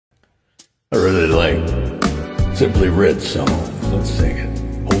I really like Simply Red songs. Let's sing it.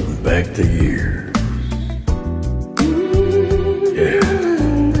 Holding back the years. Yeah.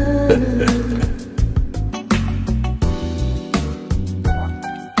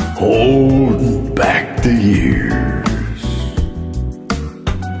 Holding back the years.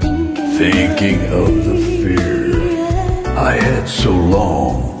 Thinking of the fear I had so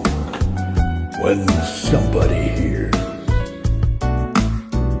long when somebody hears.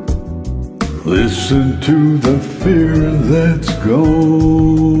 Listen to the fear that's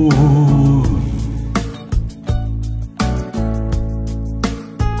gone.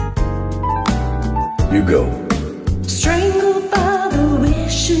 You go. Strangled by the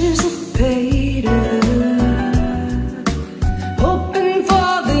wishes of Peter, hoping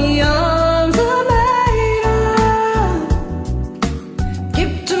for the arms of later.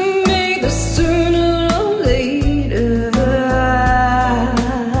 Give to me the sooner or later.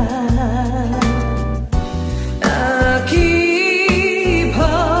 I keep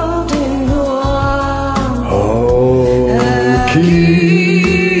holding on. Oh,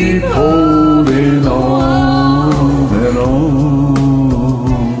 keep holding on and on.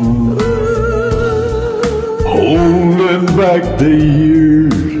 Holding back the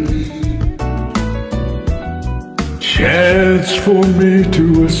years. Chance for me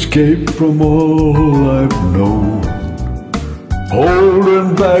to escape from all I've known.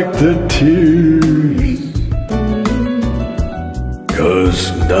 Holding back the tears.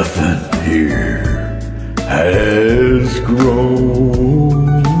 'Cause nothing here has grown.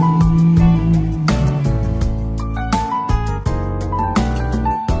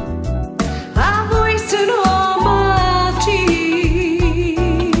 I've wasted all my tears,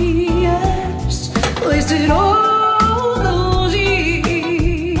 wasted all those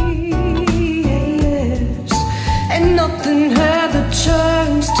years, and nothing had the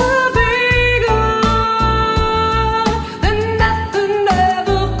chance to be good, and nothing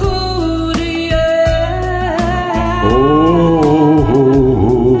ever could, yeah.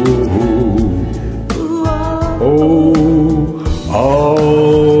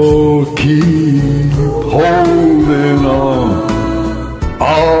 I'll keep holding on.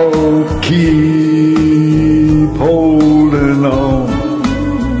 I'll keep holding on.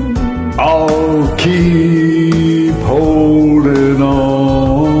 I'll keep holding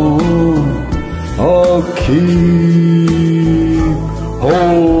on. I'll keep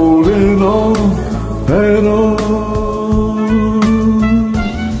holding on and on.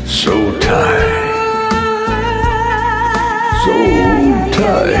 So tight. So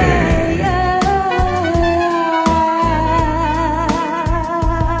tight.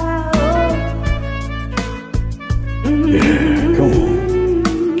 Yeah, come on.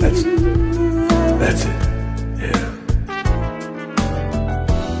 That's it. Yeah.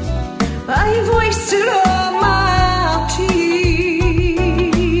 I've wasted all my tears,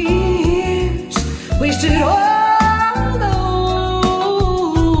 wasted all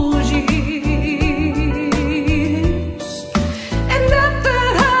those years, and nothing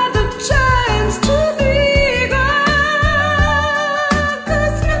had the chance to be good,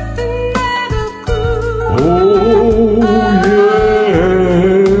 'cause nothing ever could. Oh, yeah.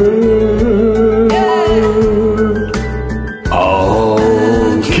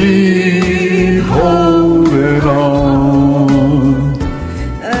 I'll keep holding on.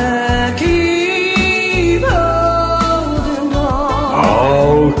 I keep holding on.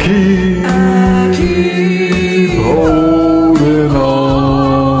 I'll keep holding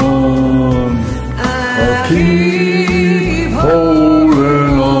on. I'll keep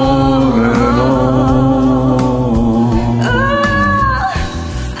holding on and on.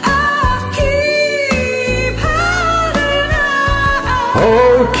 I'll keep holding on.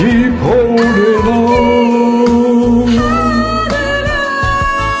 I'll keep holding on.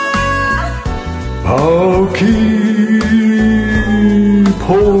 I'll keep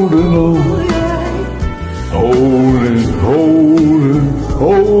holding on.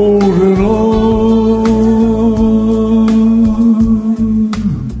 Holding on.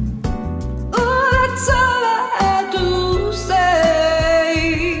 Oh, that's all I had to say.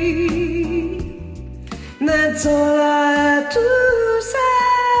 That's all I had to say.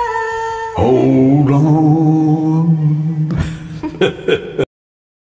 Hold on.